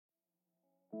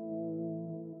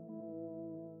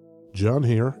John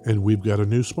here, and we've got a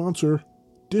new sponsor,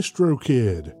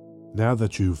 DistroKid. Now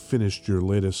that you've finished your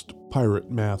latest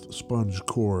Pirate Math Sponge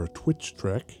Core Twitch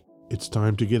trek, it's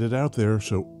time to get it out there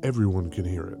so everyone can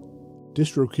hear it.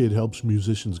 DistroKid helps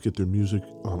musicians get their music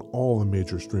on all the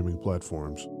major streaming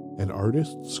platforms, and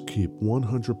artists keep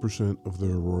 100% of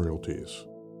their royalties.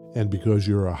 And because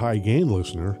you're a High Gain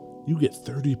listener, you get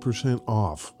 30%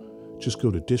 off. Just go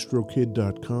to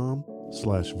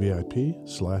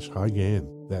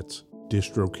distrokid.com/VIP/highgain. That's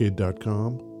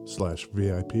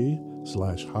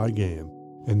distrokid.com/VIP/highgain.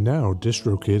 And now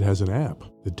DistroKid has an app.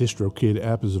 The DistroKid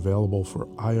app is available for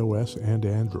iOS and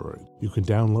Android. You can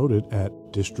download it at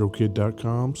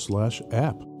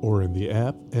distrokid.com/app or in the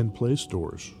app and Play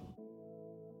stores.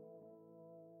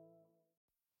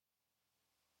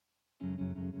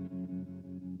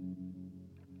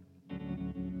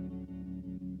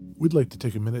 We'd like to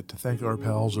take a minute to thank our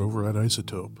pals over at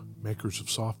Isotope, makers of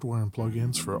software and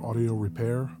plugins for audio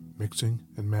repair, mixing,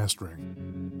 and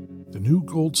mastering. The new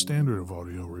gold standard of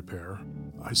audio repair,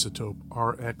 Isotope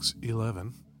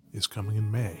RX11, is coming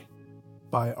in May.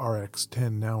 Buy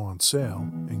RX10 now on sale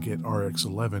and get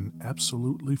RX11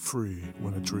 absolutely free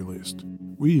when it's released.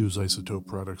 We use Isotope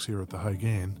products here at the High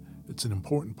Gain. It's an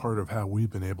important part of how we've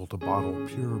been able to bottle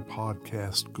pure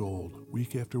podcast gold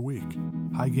week after week.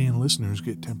 High Gain listeners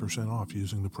get 10% off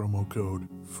using the promo code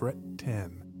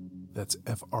FRET10. That's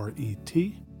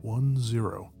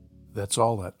FRET10. That's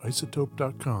all at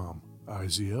isotope.com.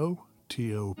 IZOTOPE.com.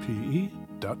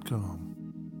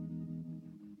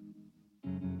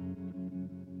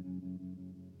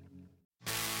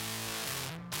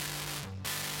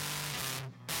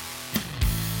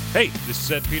 Hey, this is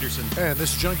Ed Peterson. And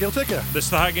this is John Kiltica. This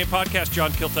is the High Gain Podcast,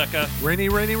 John Kiltica. Rainy,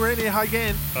 High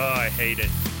Gain. Oh, I hate it.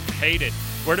 Hate it.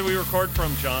 Where do we record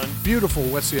from, John? Beautiful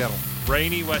West Seattle.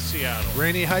 Rainy West Seattle.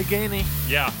 Rainy, High Gainy.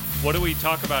 Yeah. What do we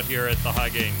talk about here at the High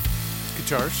Gain?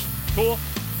 Guitars. Cool.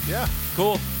 Yeah.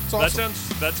 Cool. It's awesome.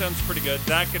 That sounds pretty good.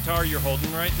 That guitar you're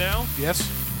holding right now?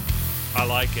 Yes. I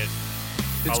like it.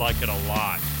 I like it a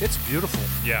lot. It's beautiful.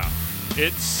 Yeah.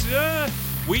 It's,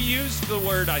 we used the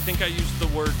word, I think I used the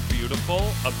word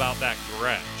beautiful about that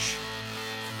Gretsch.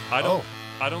 I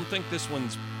don't think this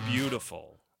one's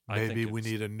beautiful. Maybe we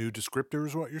need a new descriptor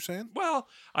is what you're saying? Well,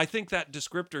 I think that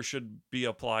descriptor should be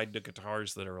applied to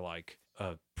guitars that are like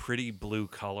a pretty blue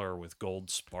color with gold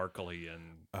sparkly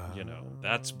and,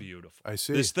 that's beautiful. I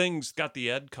see. This thing's got the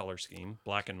Ed color scheme,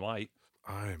 black and white.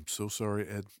 I am so sorry,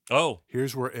 Ed. Oh.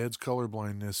 Here's where Ed's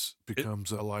colorblindness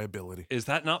becomes a liability. Is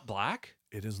that not black?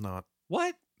 It is not.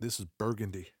 What? This is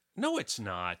burgundy. No, it's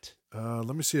not.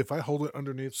 Let me see if I hold it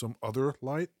underneath some other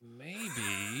light.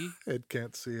 Maybe. Ed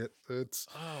can't see it. It's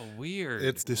weird.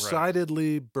 It's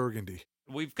decidedly burgundy.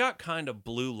 We've got kind of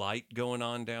blue light going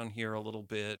on down here a little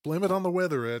bit. Blame it on the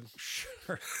weather, Ed.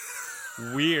 Sure.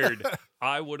 Weird.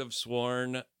 I would have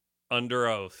sworn under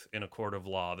oath in a court of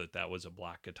law that was a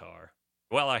black guitar.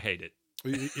 Well, I hate it.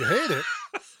 You hate it?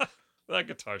 That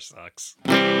guitar sucks.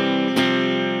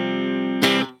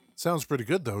 Sounds pretty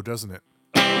good, though, doesn't it?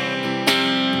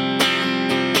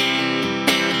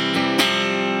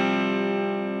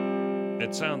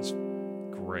 It sounds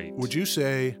great. Would you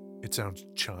say it sounds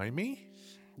chimey?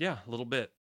 Yeah, a little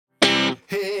bit.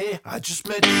 Hey, I just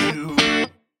met you,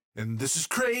 and this is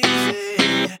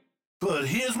crazy, but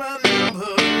here's my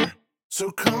number, so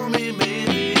call me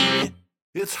maybe.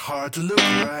 It's hard to look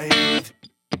right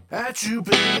at you,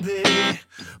 baby,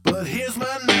 but here's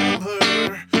my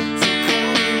number, so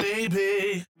call me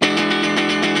maybe.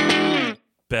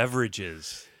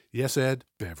 Beverages. Yes, Ed,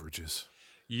 beverages.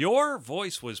 Your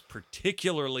voice was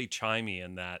particularly chimey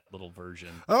in that little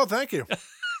version. Oh, thank you.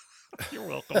 You're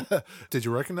welcome. Did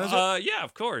you recognize it? Yeah,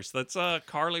 of course. That's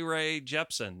Carly Rae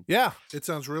Jepsen. Yeah, it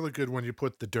sounds really good when you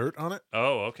put the dirt on it.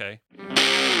 Oh, okay.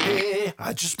 Hey,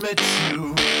 I just met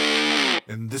you,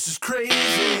 and this is crazy,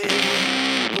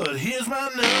 but here's my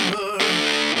number,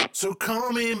 so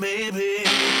call me maybe.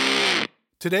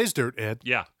 Today's dirt, Ed,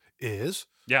 is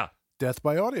Death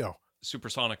by Audio.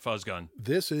 Supersonic Fuzz gun.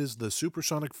 This is the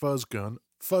Supersonic Fuzz gun,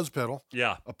 fuzz pedal.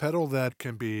 Yeah. A pedal that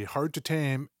can be hard to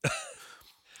tame.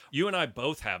 You and I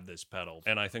both have this pedal,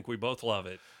 and I think we both love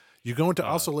it. You go into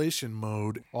oscillation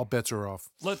mode, all bets are off.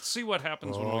 Let's see what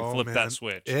happens when we flip that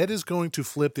switch. Ed is going to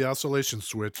flip the oscillation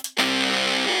switch.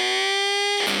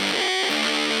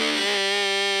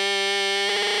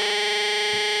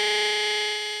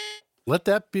 Let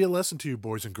that be a lesson to you,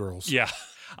 boys and girls. Yeah.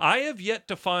 I have yet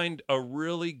to find a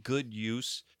really good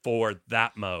use for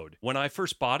that mode. When I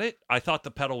first bought it, I thought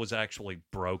the pedal was actually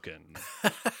broken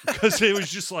because it was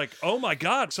just like, oh my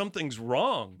God, something's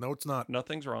wrong. No, it's not.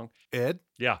 Nothing's wrong. Ed,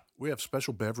 Yeah. we have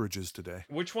special beverages today.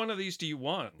 Which one of these do you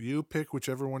want? You pick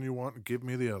whichever one you want and give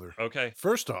me the other. Okay.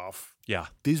 First off, Yeah.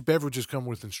 these beverages come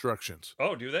with instructions.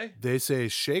 Oh, do they? They say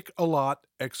shake a lot,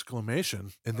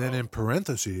 exclamation, and then in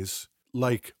parentheses,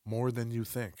 like more than you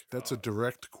think. That's a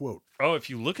direct quote. Oh, if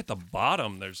you look at the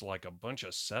bottom, there's like a bunch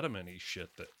of sedimenty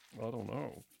shit that, I don't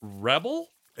know. Rebel?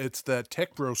 It's that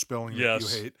tech bro spelling Yes.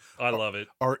 that you hate. I love it.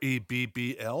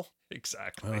 Rebbl.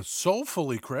 Exactly.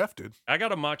 Soulfully crafted. I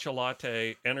got a matcha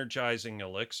latte energizing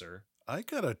elixir. I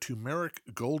got a turmeric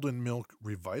golden milk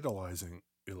revitalizing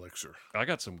elixir. I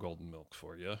got some golden milk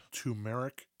for you.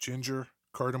 Turmeric, ginger,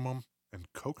 cardamom, and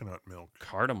coconut milk.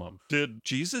 Cardamom. Did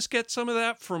Jesus get some of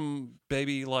that from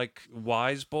baby like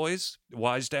wise boys,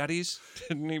 wise daddies?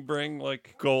 Didn't he bring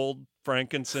like gold,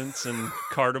 frankincense, and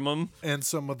cardamom? And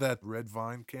some of that red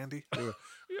vine candy.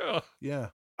 Yeah. Yeah.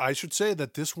 I should say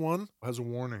that this one has a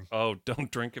warning. Oh,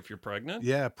 don't drink if you're pregnant?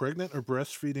 Yeah, pregnant or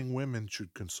breastfeeding women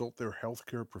should consult their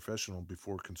healthcare professional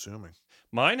before consuming.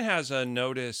 Mine has a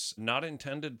notice not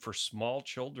intended for small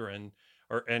children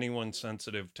or anyone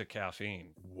sensitive to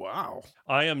caffeine. Wow.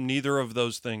 I am neither of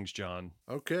those things, John.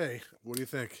 Okay, what do you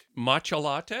think? Matcha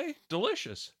latte?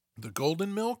 Delicious. The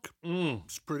golden milk?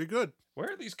 It's pretty good.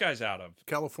 Where are these guys out of?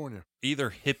 California.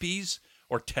 Either hippies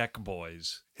or tech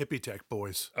boys. Hippie tech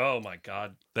boys. Oh my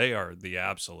God. They are the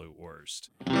absolute worst.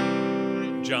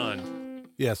 John,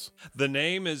 Yes. the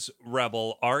name is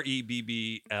Rebel,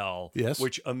 Rebbl. Yes.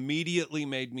 Which immediately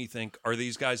made me think, are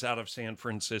these guys out of San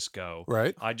Francisco?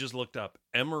 Right. I just looked up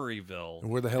Emeryville. And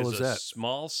where the hell is a that?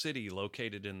 small city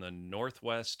located in the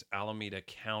northwest Alameda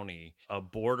County, a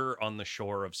border on the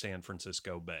shore of San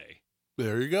Francisco Bay.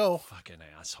 There you go. Fucking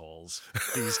assholes.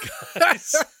 These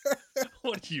guys.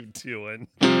 What are you doing?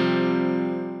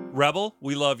 Rebel,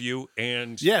 we love you.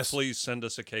 And Yes. please send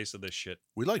us a case of this shit.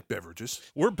 We like beverages.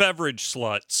 We're beverage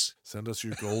sluts. Send us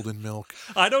your golden milk.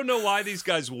 I don't know why these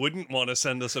guys wouldn't want to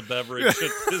send us a beverage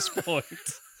at this point.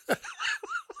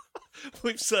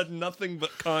 We've said nothing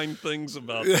but kind things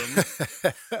about them.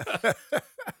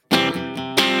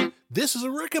 This is a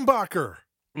Rickenbacker.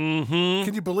 Mm-hmm.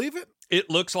 Can you believe it? It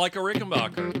looks like a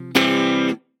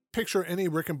Rickenbacker. Picture any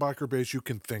Rickenbacker bass you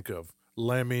can think of.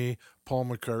 Lemmy, Paul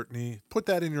McCartney. Put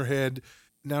that in your head.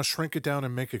 Now shrink it down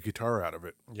and make a guitar out of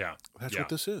it. Yeah. That's yeah. what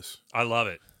this is. I love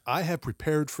it. I have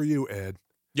prepared for you, Ed,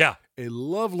 Yeah. a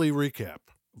lovely recap.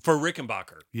 For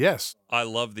Rickenbacker. Yes. I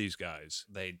love these guys.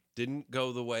 They didn't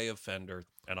go the way of Fender,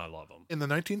 and I love them. In the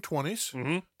 1920s,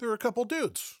 Mm-hmm. there were a couple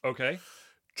dudes. Okay.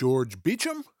 George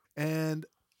Beecham and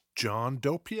John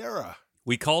Dopiera.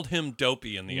 We called him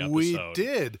Dopey in the episode. We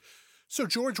did. So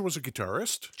George was a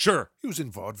guitarist. Sure. He was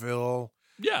in vaudeville.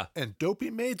 Yeah. And Dopey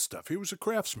made stuff. He was a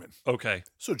craftsman. Okay.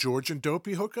 So George and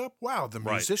Dopey hook up. Wow, the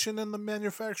Right. musician and the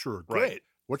manufacturer. Great. Right.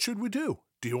 What should we do?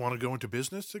 Do you want to go into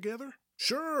business together?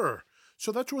 Sure.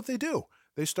 So that's what they do.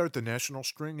 They start the National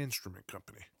String Instrument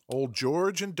Company. Old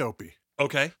George and Dopey.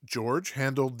 Okay. George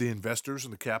handled the investors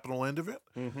and the capital end of it.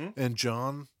 Mm-hmm. And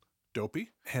John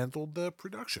Dopey handled the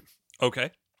production.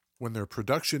 Okay. When their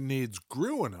production needs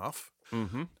grew enough,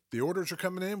 Mm-hmm. the orders are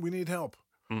coming in, we need help.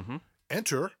 Mm-hmm.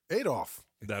 Enter Adolf.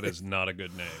 That is not a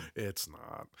good name. It's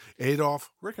not.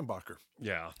 Adolf Rickenbacker.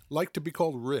 Yeah. Like to be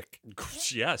called Rick.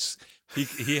 Yes.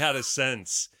 He had a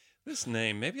sense. This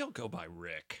name, maybe I'll go by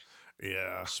Rick.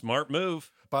 Yeah. Smart move.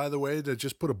 By the way, to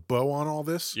just put a bow on all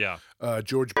this, Yeah.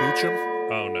 George Beecham,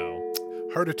 Oh,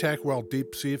 no. heart attack while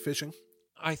deep sea fishing.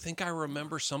 I think I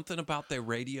remember something about they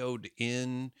radioed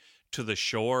in to the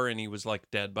shore and he was like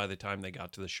dead by the time they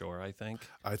got to the shore, I think.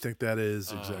 I think that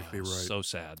is exactly right. So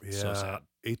sad. Yeah, So sad.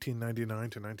 1899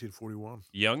 to 1941.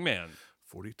 Young man.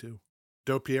 42.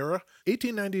 Dopiera,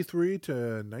 1893 to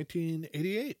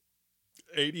 1988.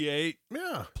 88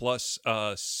 Yeah, plus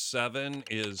 7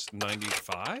 is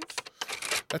 95?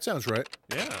 that sounds right.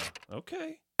 Yeah.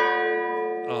 Okay.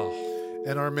 Oh,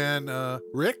 And our man,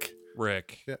 Rick,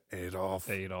 Rick. yeah, Adolf,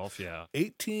 Adolf, yeah.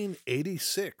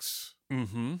 1886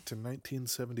 Mm-hmm. to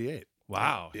 1978.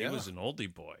 Wow. Yeah. He was an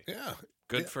oldie boy. Yeah.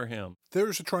 Good Yeah. for him.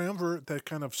 There's a triumvirate that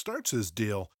kind of starts his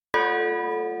deal.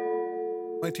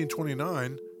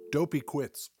 1929, Dopey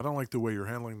quits. I don't like the way you're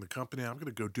handling the company. I'm going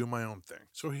to go do my own thing.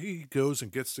 So he goes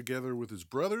and gets together with his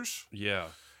brothers, Yeah.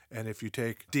 And if you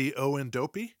take D.O. and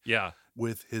Dopey Yeah.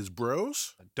 with his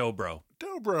bros, Dobro.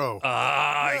 Dobro.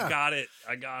 I got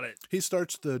it. He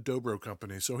starts the Dobro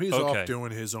company, so he's Okay. off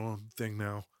doing his own thing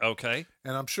now. Okay.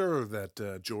 And I'm sure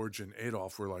that George and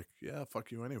Adolf were like, yeah,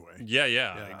 fuck you anyway. Yeah, I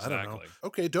don't know. exactly.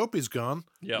 Okay, Dopey's gone.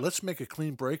 Yeah. Let's make a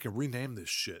clean break and rename this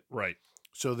shit. Right.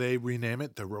 So they rename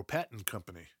it the Ropatin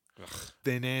Company. Ugh.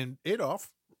 They named Adolf,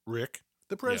 Rick,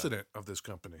 the president of this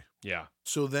company. Yeah.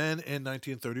 So then in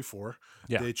 1934,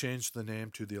 Yeah. they changed the name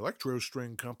to the Electro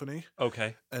String Company,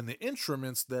 Okay. and the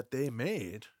instruments that they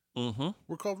made Mm-hmm.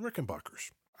 were called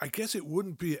Rickenbackers. I guess it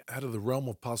wouldn't be out of the realm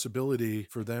of possibility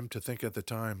for them to think at the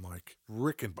time, like,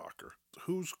 Rickenbacker.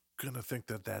 Who's going to think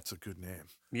that that's a good name?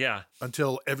 Yeah.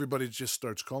 Until everybody just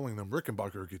starts calling them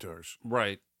Rickenbacker guitars.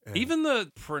 Right. And Even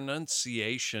the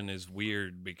pronunciation is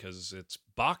weird because it's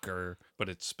Bacher, but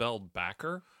it's spelled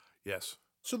Backer. yes.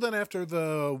 So then after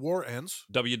the war ends,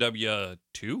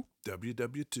 WW2?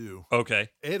 WW2, Okay.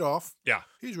 Adolf, Yeah.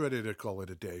 he's ready to call it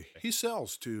a day. He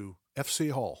sells to F.C.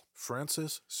 Hall,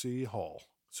 Francis C. Hall.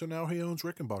 So now he owns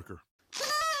Rickenbacker.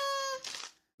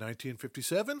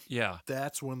 1957, Yeah.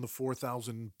 that's when the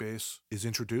 4000 bass is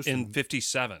introduced. In And-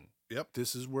 57. Yep,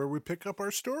 this is where we pick up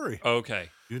our story. Okay.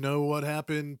 You know what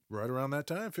happened right around that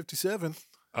time, 57,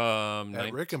 at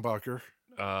Nine- Rickenbacker?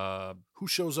 uh, Who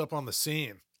shows up on the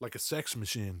scene like a sex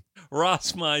machine?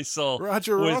 Ross Meisel.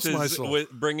 Roger with Rossmeisel.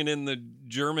 with bringing in the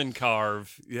German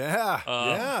carve. Yeah,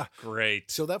 yeah.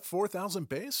 Great. So that 4000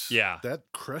 bass, Yeah. that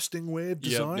cresting wave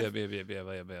design,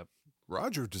 Yep.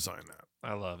 Roger designed that.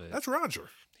 I love it. That's Roger.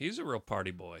 He's a real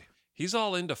party boy. He's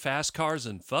all into fast cars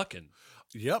and fucking.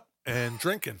 Yep, and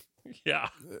drinking. Yeah.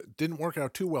 Didn't work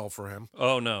out too well for him.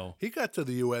 Oh, no. He got to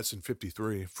the U.S. in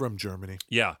 53 from Germany.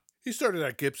 Yeah. He started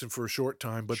at Gibson for a short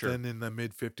time, but Sure. then in the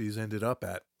mid-50s ended up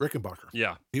at Rickenbacker.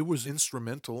 Yeah. He was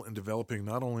instrumental in developing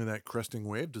not only that cresting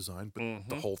wave design, but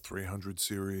the Mhm. whole 300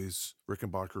 series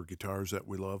Rickenbacker guitars that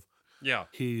we love. Yeah.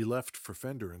 He left for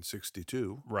Fender in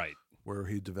 62, Right. where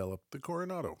he developed the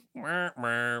Coronado. Mwah,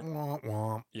 mwah. Womp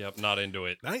womp. Yep. Not into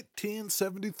it.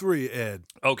 1973, Ed.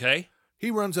 Okay.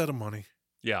 He runs out of money.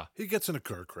 Yeah. He gets in a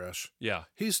car crash. Yeah.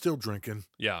 He's still drinking.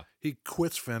 Yeah. He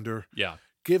quits Fender, Yeah.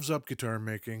 gives up guitar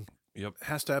making, Yep.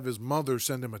 has to have his mother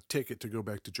send him a ticket to go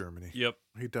back to Germany. Yep.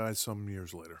 He dies some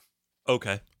years later.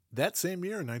 Okay. That same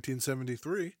year,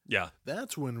 1973, Yeah.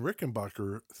 that's when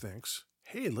Rickenbacker thinks,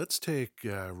 hey, let's take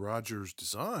Roger's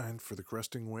design for the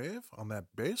cresting wave on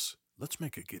that bass. Let's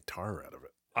make a guitar out of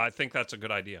it. I think that's a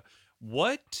good idea.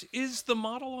 What is the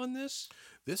model on this?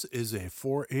 This is a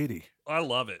 480. I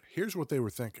love it. Here's what they were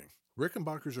thinking.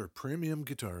 Rickenbackers are premium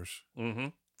guitars. Mm-hmm.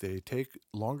 They take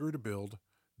longer to build.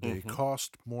 They Mhm.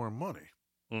 cost more money.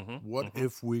 Mm-hmm. What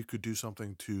if we could do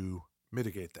something to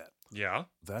mitigate that? Yeah.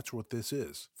 That's what this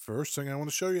is. First thing I want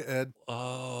to show you, Ed,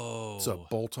 Oh. it's a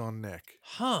bolt-on neck.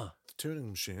 Huh. The tuning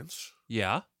machines,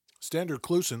 Yeah. standard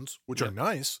Klusons, which Yeah. are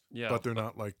nice, Yeah. but they're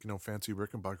not like, fancy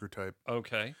Rickenbacker type.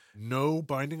 Okay. No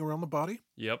binding around the body.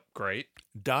 Yep. Great.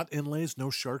 Dot inlays, no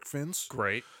shark fins.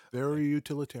 Great. Very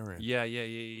utilitarian.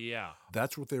 Yeah.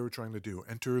 That's what they were trying to do.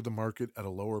 Enter the market at a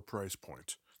lower price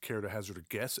point. Care to hazard a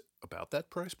guess about that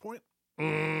price point?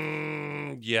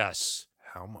 Yes.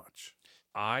 How much?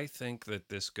 I think that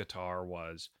this guitar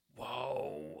was,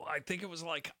 I think it was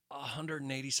like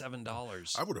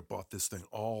 $187. I would have bought this thing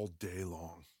all day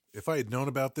long. If I had known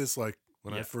about this, like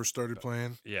when I Yeah. first started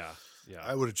playing, Yeah.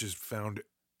 I would have just found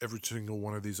every single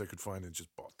one of these I could find and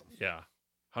just bought them. Yeah.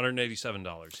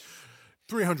 $187.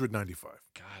 $395.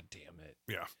 God damn it.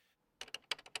 Yeah.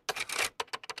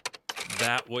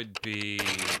 That would be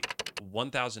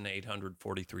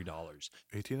 $1,843.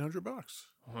 $1,800.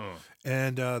 Huh.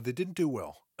 And they didn't do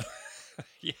well.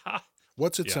 Yeah.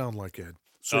 What's it Yeah. sound like, Ed?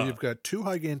 So you've got two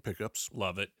high gain pickups.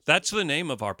 Love it. That's the name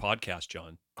of our podcast,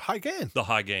 John. High gain. The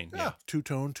High Gain. Yeah. Two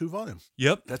tone, two volume.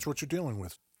 Yep. That's what you're dealing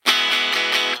with.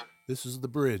 This is the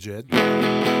bridge, Ed.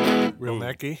 Real Ooh,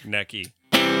 necky. Necky.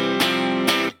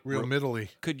 Real middly.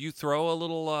 Could you throw a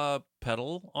little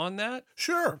pedal on that?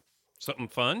 Sure. Something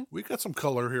fun? We got some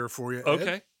color here for you, Ed.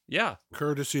 Okay. Yeah.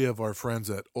 Courtesy of our friends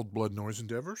at Old Blood Noise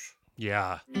Endeavors.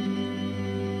 Yeah.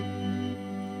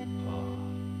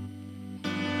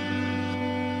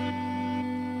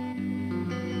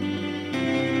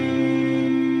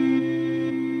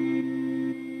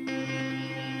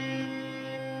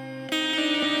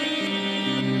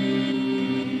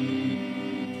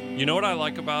 You know what I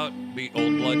like about the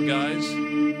Old Blood guys?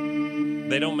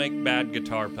 They don't make bad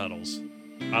guitar pedals.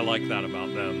 I like that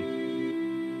about them.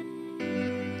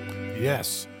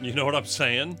 Yes. You know what I'm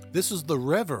saying? This is the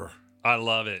Rêver. I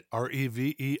love it.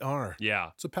 Rever. Yeah.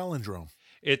 It's a palindrome.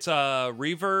 It's a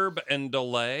reverb and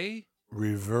delay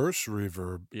reverse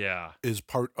reverb Yeah. is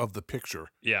part of the picture.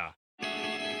 Yeah.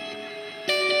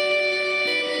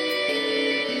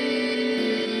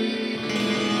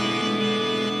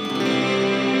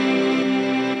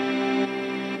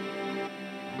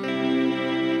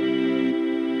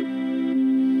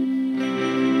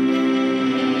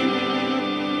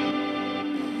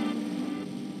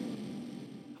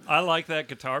 I like that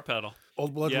guitar pedal.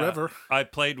 Old Blood Yeah. Rêver. I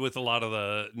played with a lot of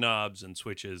the knobs and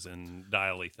switches and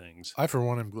dial-y things. I, for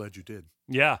one, am glad you did.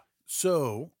 Yeah.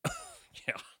 So,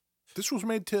 Yeah. this was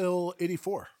made till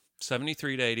 84.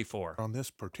 73 to 84. On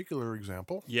this particular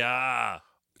example, Yeah.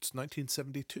 it's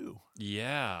 1972.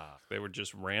 Yeah. They were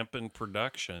just ramping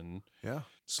production. Yeah.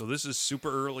 So this is super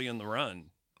early in the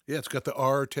run. Yeah, it's got the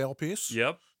R tailpiece.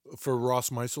 Yep. For Ross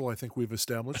Meisel, I think we've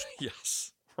established.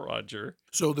 Yes. Roger.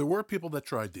 So there were people that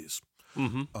tried these,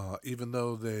 Mm-hmm. even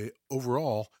though they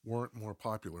overall weren't more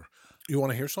popular. You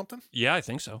want to hear something? Yeah, I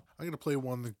think so. I'm going to play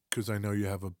one because I know you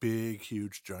have a big,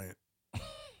 huge, giant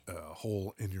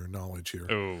hole in your knowledge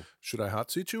here. Oh. Should I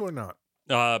hot seat you or not?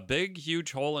 Big,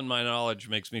 huge hole in my knowledge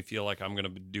makes me feel like I'm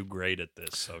going to do great at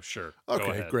this. So sure. Go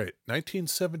Okay, ahead. great.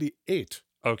 1978.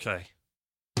 Okay.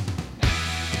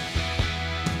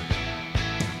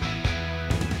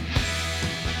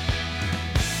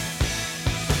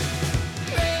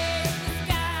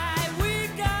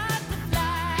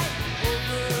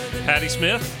 Patti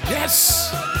Smith?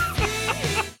 Yes!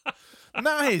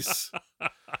 Nice!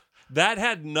 That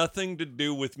had nothing to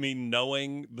do with me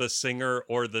knowing the singer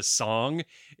or the song.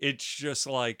 It's just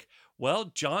like, well,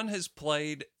 John has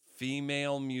played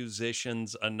female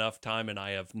musicians enough time and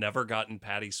I have never gotten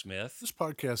Patti Smith. This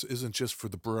podcast isn't just for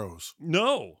the bros.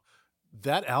 No.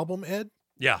 That album, Ed,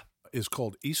 Yeah. is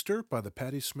called Easter by the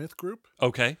Patti Smith Group.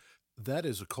 Okay. That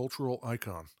is a cultural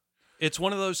icon. It's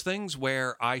one of those things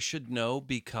where I should know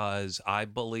because I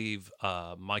believe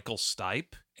Michael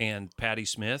Stipe and Patti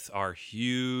Smith are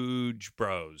huge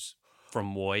bros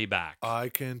from way back. I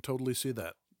can totally see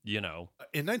that. You know.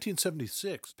 In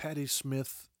 1976, Patti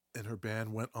Smith and her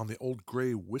band went on the Old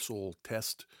Grey Whistle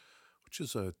Test, which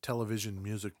is a television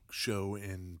music show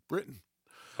in Britain.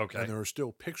 Okay. And there are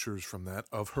still pictures from that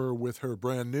of her with her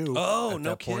brand new. Oh, at no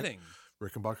that point, kidding.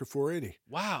 Rickenbacker 480.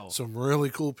 Wow. Some really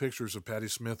cool pictures of Patti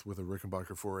Smith with a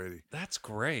Rickenbacker 480. That's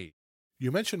great.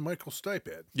 You mentioned Michael Stipe,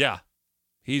 Ed. Yeah.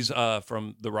 He's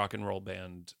from the rock and roll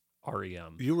band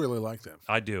REM. You really like them.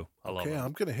 I do. I love Okay, them.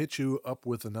 I'm going to hit you up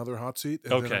with another hot seat,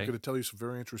 and then Okay. I'm going to tell you some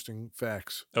very interesting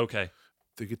facts. Okay.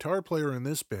 The guitar player in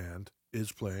this band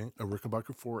is playing a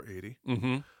Rickenbacker 480,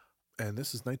 Mm-hmm. and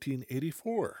this is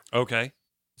 1984. Okay.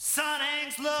 Sun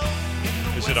hangs low.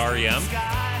 Is it REM?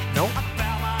 Nope.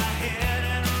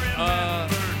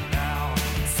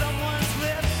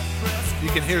 You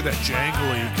can hear that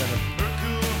jangly kind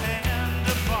of.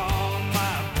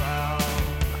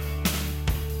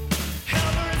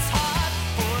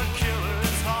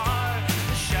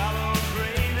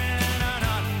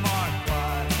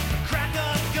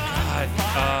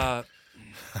 God.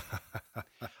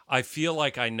 I feel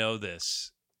like I know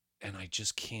this, and I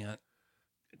just can't.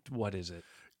 What is it?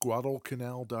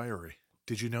 Guadalcanal Diary.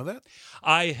 Did you know that?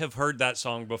 I have heard that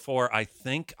song before. I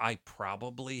think I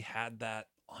probably had that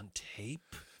on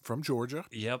tape. From Georgia.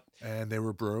 Yep. And they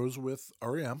were bros with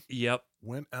REM. Yep.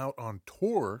 Went out on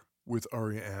tour with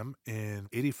REM in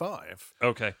 85.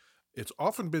 Okay. It's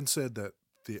often been said that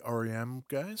the REM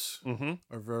guys Mm-hmm.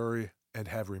 are very, and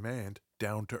have remained,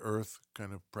 down-to-earth,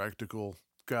 kind of practical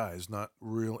guys, not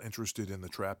real interested in the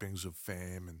trappings of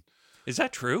fame. And Is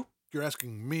that true? you're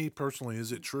asking me personally,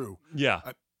 is it true? Yeah.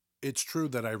 It's true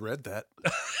that I read that.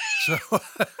 So,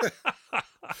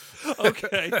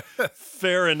 Okay.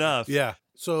 Fair enough. yeah.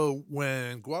 So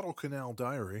when Guadalcanal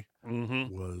Diary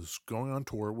Mm-hmm. was going on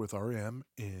tour with REM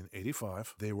in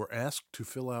 85, they were asked to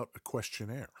fill out a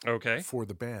questionnaire Okay. for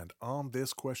the band. On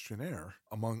this questionnaire,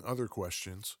 among other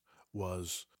questions,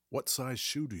 was, what size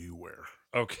shoe do you wear?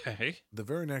 Okay. The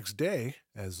very next day,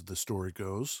 as the story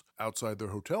goes, outside their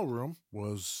hotel room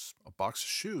was a box of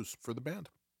shoes for the band.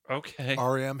 Okay.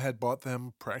 REM had bought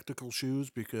them practical shoes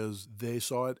because they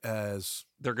saw it as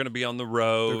They're going to be on the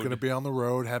road. they're going to be on the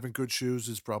road. Having good shoes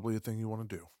is probably a thing you want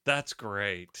to do. That's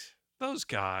great. Those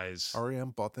guys. REM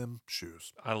bought them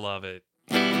shoes. I love it.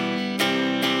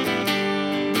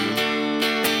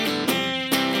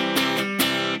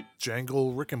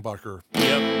 Jangle Rickenbacker.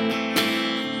 Yep.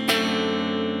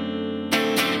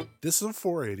 This is a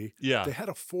 480. Yeah. They had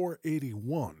a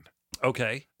 481.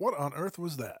 Okay. What on earth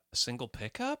was that? A single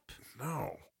pickup?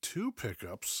 No. Two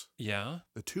pickups. Yeah.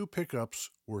 The two pickups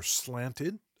were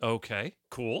slanted, Okay.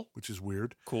 Cool. which is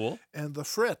weird, Cool. and the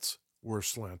frets were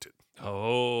slanted.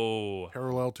 Oh,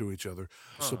 parallel to each other.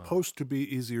 Supposed to be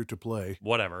easier to play.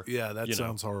 whatever. Yeah, that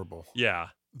sounds horrible. Yeah.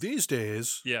 These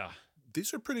days, Yeah.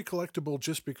 these are pretty collectible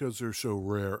just because they're so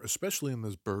rare, especially in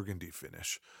this burgundy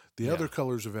finish. The other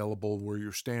colors available were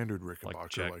your standard Rickenbacker, Like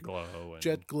jet glow and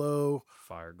jet glow,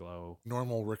 fire glow.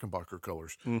 normal Rickenbacker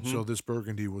colors. Mhm. So this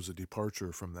burgundy was a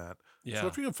departure from that. Yeah. So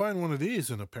if you can find one of these,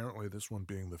 and apparently this one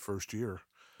being the first year,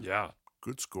 Yeah.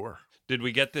 good score. Did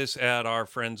we get this at our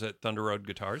friends at Thunder Road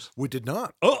Guitars? We did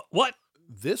not. Oh, what?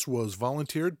 This was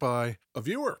volunteered by a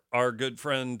viewer, Our good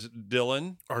friend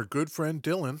Dylan. our good friend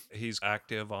Dylan. He's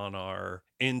active on our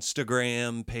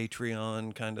Instagram,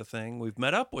 Patreon kind of thing. We've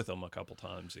met up with him a couple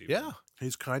times even. Yeah,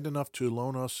 he's kind enough to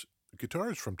loan us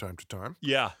guitars from time to time.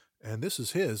 Yeah. And this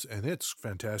is his, and it's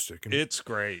fantastic. And, It's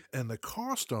great. and the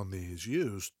cost on these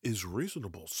used is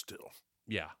reasonable still.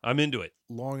 Yeah. I'm into it.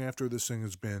 Long after this thing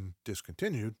has been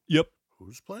discontinued, Yep.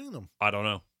 who's playing them? I don't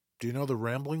know. Do you know the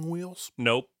Rambling Wheels?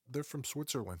 Nope. They're from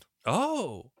Switzerland.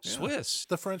 Oh, Yeah. Swiss.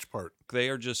 The French part. They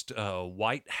are just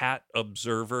white hat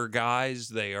observer guys.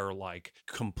 They are like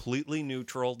completely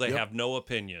neutral. They Yep. have no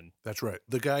opinion. That's right.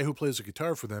 The guy who plays the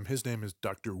guitar for them, his name is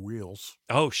Dr. Wheels.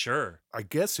 Oh, sure. I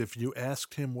guess if you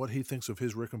asked him what he thinks of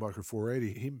his Rickenbacker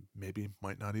 480, he maybe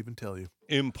might not even tell you.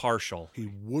 Impartial. He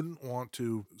wouldn't want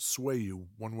to sway you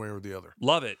one way or the other.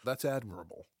 Love it. That's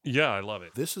admirable. Yeah, I love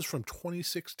it. This is from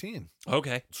 2016.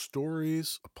 Okay.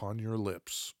 Stories Upon Your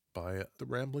Lips by the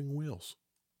Rambling Wheels.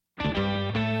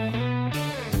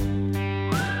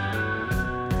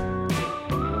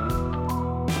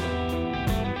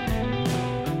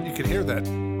 You can hear that.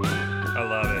 I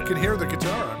love You it. can hear the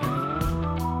guitar.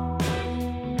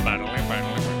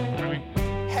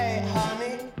 Hey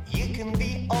honey, you can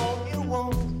be all you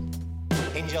want.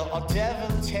 Angel or devil,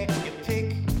 take your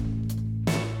pick.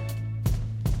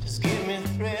 Just give me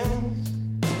thrills.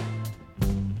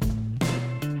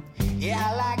 Yeah,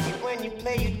 I like it when you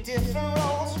play your different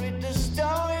roles. Read the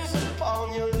stories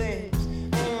upon your lips.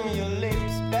 Your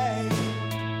lips, babe.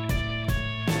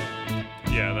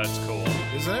 Yeah, that's cool.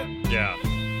 Isn't it? Yeah.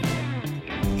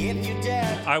 If you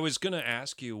dare. I was going to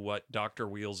ask you what Dr.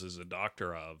 Wheels is a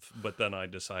doctor of, but then I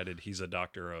decided he's a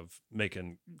doctor of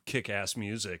making kick-ass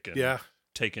music and Yeah.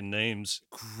 taking names.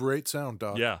 Great sound,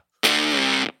 Doc. Yeah.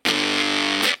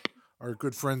 Our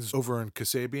good friends over in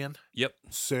Kasabian, Yep.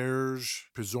 Serge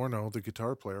Pizzorno, the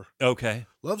guitar player, Okay.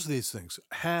 loves these things.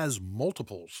 Has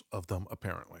multiples of them,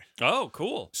 apparently. Oh,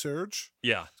 cool. Serge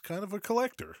Yeah. is kind of a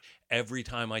collector. Every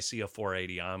time I see a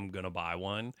 480, I'm going to buy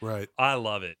one. Right. I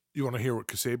love it. You want to hear what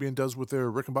Kasabian does with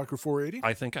their Rickenbacker 480?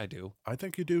 I think I do. I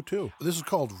think you do, too. This is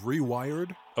called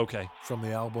Rewired Okay. from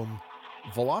the album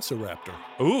Velociraptor.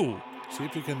 Ooh. See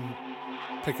if you can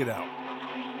pick it out.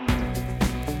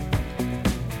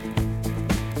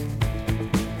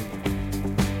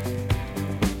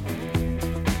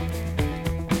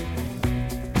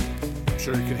 I'm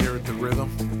sure you can hear it, the rhythm.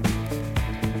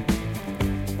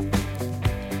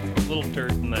 A little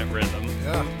dirt in that rhythm.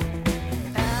 Yeah.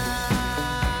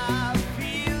 I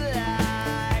feel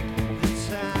like the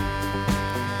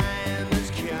time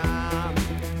has come.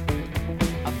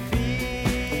 I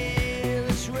feel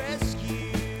it's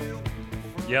rescue.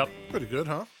 Yep. Pretty good,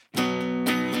 huh?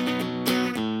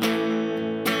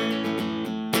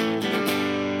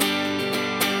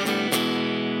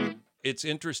 It's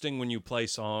interesting when you play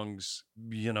songs,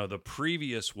 you know, the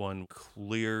previous one,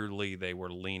 clearly they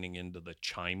were leaning into the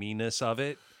chiminess of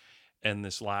it. And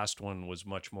this last one was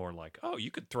much more like, oh,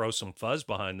 you could throw some fuzz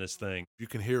behind this thing. You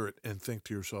can hear it and think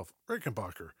to yourself,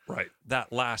 Rickenbacker. Right.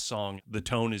 That last song, the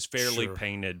tone is fairly Sure.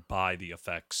 painted by the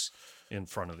effects in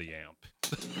front of the amp.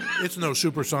 It's no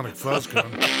supersonic fuzz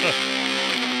gun.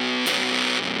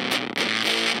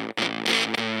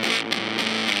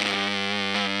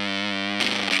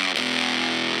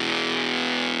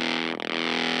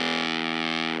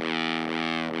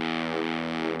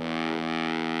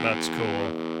 That's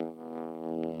cool.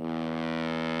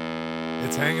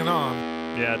 It's hanging on.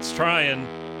 Yeah, it's trying.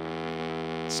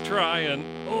 It's trying.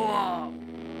 Oh.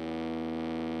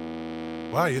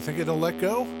 Wow, you think it'll let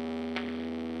go?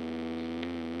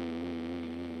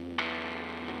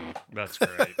 That's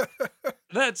great.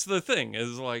 That's the thing,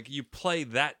 is like you play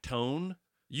that tone,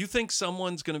 you think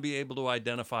someone's going to be able to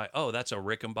identify, oh, that's a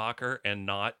Rickenbacker and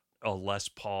not a Les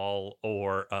Paul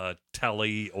or a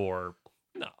Telly or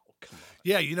no, come on.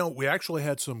 Yeah, you know, we actually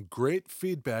had some great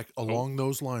feedback along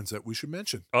those lines that we should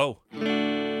mention. Oh,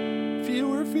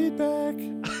 Viewer feedback.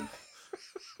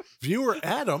 Viewer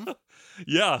Adam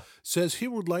yeah, says he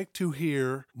would like to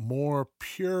hear more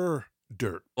pure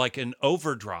dirt. like an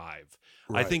overdrive.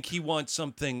 I think he wants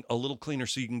something a little cleaner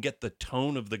so you can get the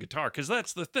tone of the guitar. Because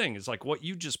that's the thing. It's like what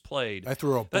you just played. I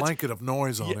threw a blanket of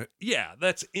noise on it. Yeah,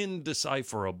 that's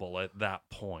indecipherable at that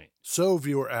point. So,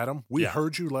 viewer Adam, we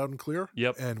heard you loud and clear.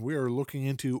 Yep. And we are looking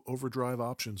into overdrive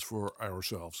options for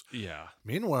ourselves. Yeah.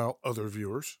 Meanwhile, other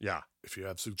viewers, Yeah. if you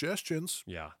have suggestions,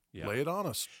 Yeah. lay it on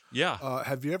us. Yeah.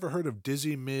 Have you ever heard of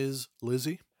Dizzy Ms.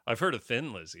 Lizzy? I've heard of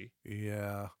Thin Lizzy.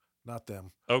 Yeah, not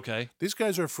them. Okay. These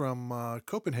guys are from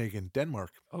Copenhagen,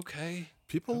 Denmark. Okay.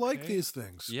 People like these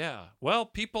things. Yeah. Well,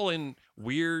 people in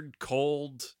weird,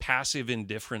 cold, passive,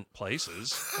 indifferent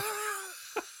places.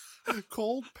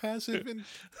 Cold, passive, and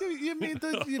you mean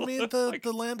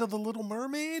the land of the Little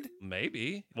Mermaid?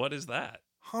 Maybe. What is that?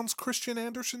 Hans Christian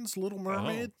Andersen's Little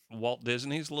Mermaid? Oh, Walt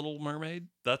Disney's Little Mermaid?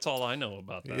 That's all I know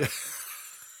about that. Yeah.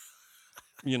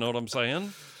 You know what I'm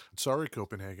saying? Sorry,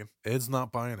 Copenhagen. Ed's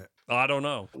not buying it. I don't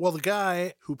know. Well, the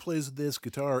guy who plays this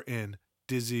guitar in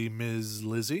Dizzy Ms.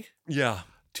 Lizzy, Yeah.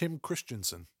 Tim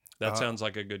Christensen. That sounds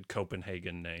like a good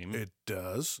Copenhagen name. It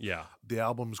does. Yeah. The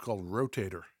album is called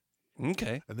Rotator.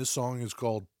 Okay. And this song is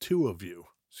called Two of You.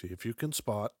 See if you can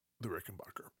spot the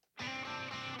Rickenbacker.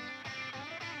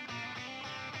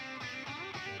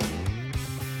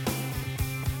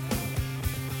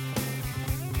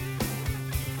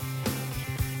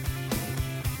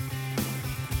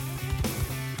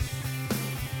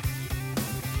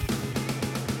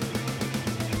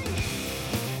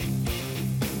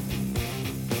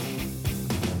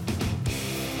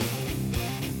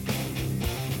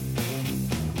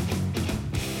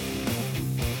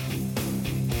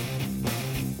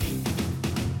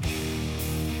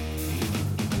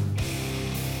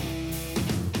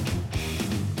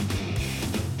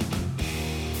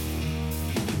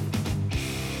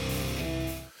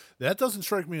 That doesn't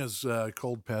strike me as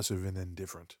cold, passive, and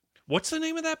indifferent. What's the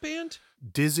name of that band?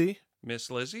 Dizzy,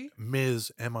 Miss Lizzy?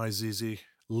 Ms. M-I-Z-Z,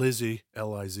 Lizzy,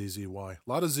 L-I-Z-Z-Y. A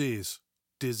lot of Z's.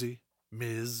 Dizzy,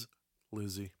 Ms.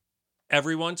 Lizzy.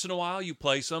 Every once in a while, you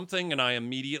play something, and I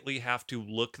immediately have to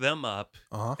look them up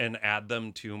Uh-huh. and add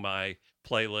them to my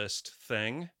playlist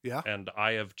thing. Yeah. And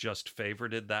I have just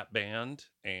favorited that band,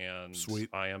 and Sweet.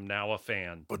 I am now a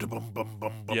fan.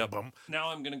 Ba-da-bum-bum-bum-bum-bum. Yep. Now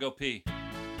I'm going to go pee.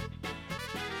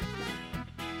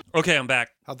 Okay, I'm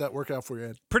back. How'd that work out for you,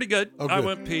 Ed? Pretty good. Oh, I good.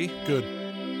 went pee. Good.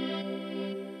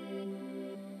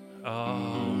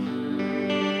 Oh.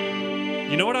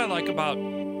 You know what I like about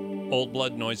Old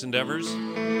Blood Noise Endeavors?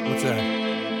 What's that?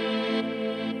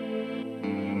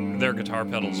 Their guitar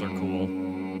pedals are cool.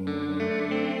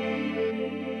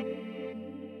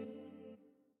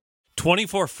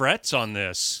 24 frets on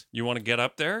this. You want to get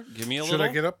up there? Give me a little. Should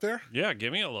I get up there? Yeah,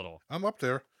 give me a little. I'm up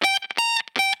there.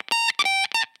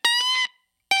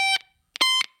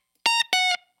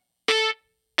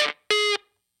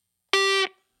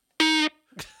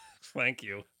 Thank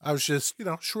you. I was just,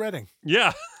 shredding.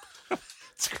 Yeah.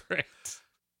 It's great.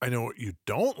 I know what you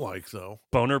don't like, though.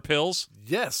 Boner pills?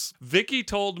 Yes. Vicky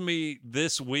told me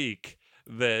this week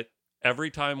that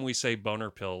every time we say boner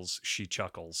pills, she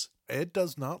chuckles. Ed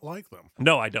does not like them.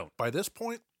 No, I don't. By this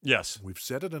point, Yes. we've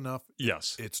said it enough.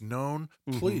 Yes. It's known.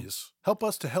 Mhm. Please help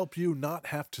us to help you not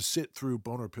have to sit through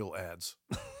boner pill ads.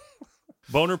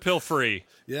 Boner pill free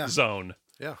Yeah. zone.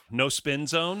 Yeah. No spin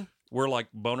zone. We're like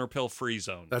boner pill free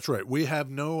zone. That's right. We have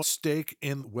no stake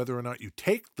in whether or not you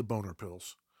take the boner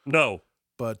pills, No.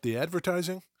 but the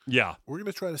advertising, Yeah. we're going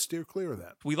to try to steer clear of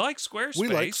that. We like Squarespace. We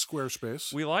like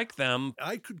Squarespace. We like them.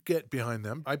 I could get behind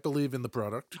them. I believe in the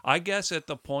product. I guess at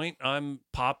the point I'm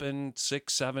popping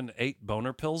 6, 7, 8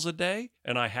 boner pills a day,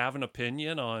 and I have an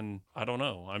opinion on, I don't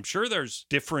know. I'm sure there's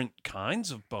different kinds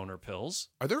of boner pills.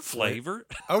 Are there Flavor.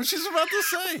 I was just about to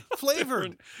say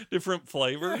flavored. different Yeah,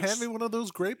 flavors. hand me one of those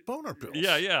great boner pills.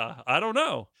 Yeah. I don't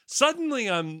know. Suddenly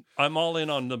I'm all in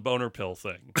on the boner pill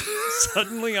thing.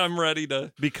 Suddenly I'm ready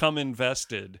to become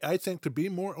invested. I think to be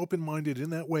more open-minded in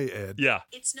that way, Ed. Yeah.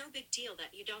 It's no big deal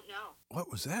that you don't know. What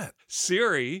was that?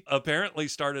 Siri apparently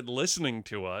started listening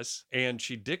to us, and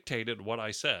she dictated what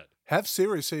I said. Have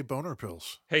Siri say boner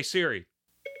pills. Hey, Siri,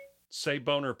 say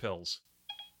boner pills.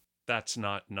 That's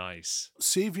not nice.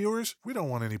 See, viewers, we don't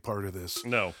want any part of this.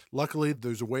 No. Luckily,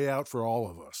 there's a way out for all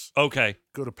of us. Okay.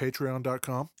 Go to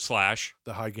patreon.com, /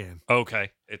 the high gain.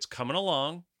 Okay. It's coming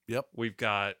along. Yep. We've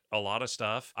got a lot of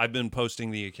stuff. I've been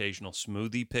posting the occasional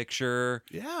smoothie picture.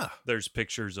 Yeah. There's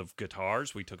pictures of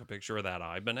guitars. We took a picture of that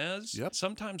Ibanez. Yep.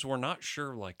 Sometimes we're not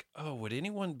sure, like, oh, would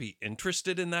anyone be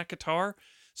interested in that guitar?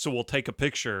 So we'll take a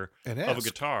picture And of a ask.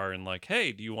 guitar and like,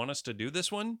 hey, do you want us to do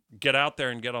this one? Get out there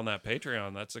and get on that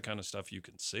Patreon. That's the kind of stuff you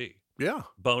can see. Yeah.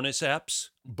 Bonus eps?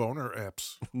 Boner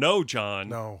apps. No, John.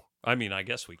 No. I mean, I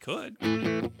guess we could.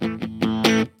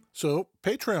 So,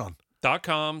 Patreon.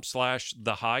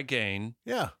 Facebook.com/thehighgain.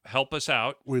 Yeah, Help us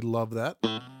out. we'd love that.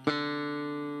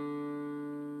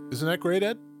 Isn't that great,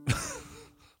 Ed?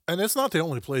 And it's not the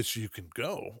only place you can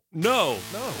go. No.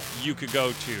 No. You could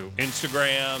go to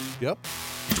Instagram, Yep.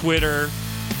 Twitter.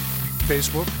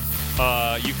 Facebook.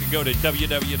 You could go to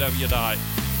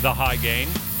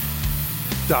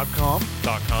www.thehighgain.com.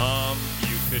 .com.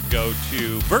 You could go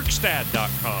to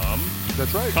Berkstad.com,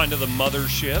 That's right. kind of the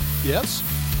mothership. Yes.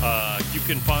 You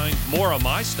can find more of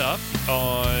my stuff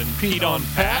on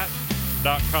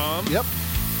PeteOnPat.com. Yep.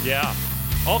 Yeah.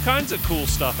 All kinds of cool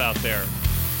stuff out there.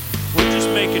 We're just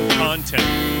making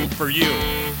content for you,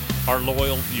 our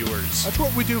loyal viewers. That's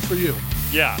what we do for you.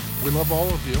 Yeah. We love all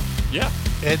of you. Yeah.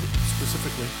 Ed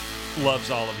specifically. Loves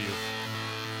all of you.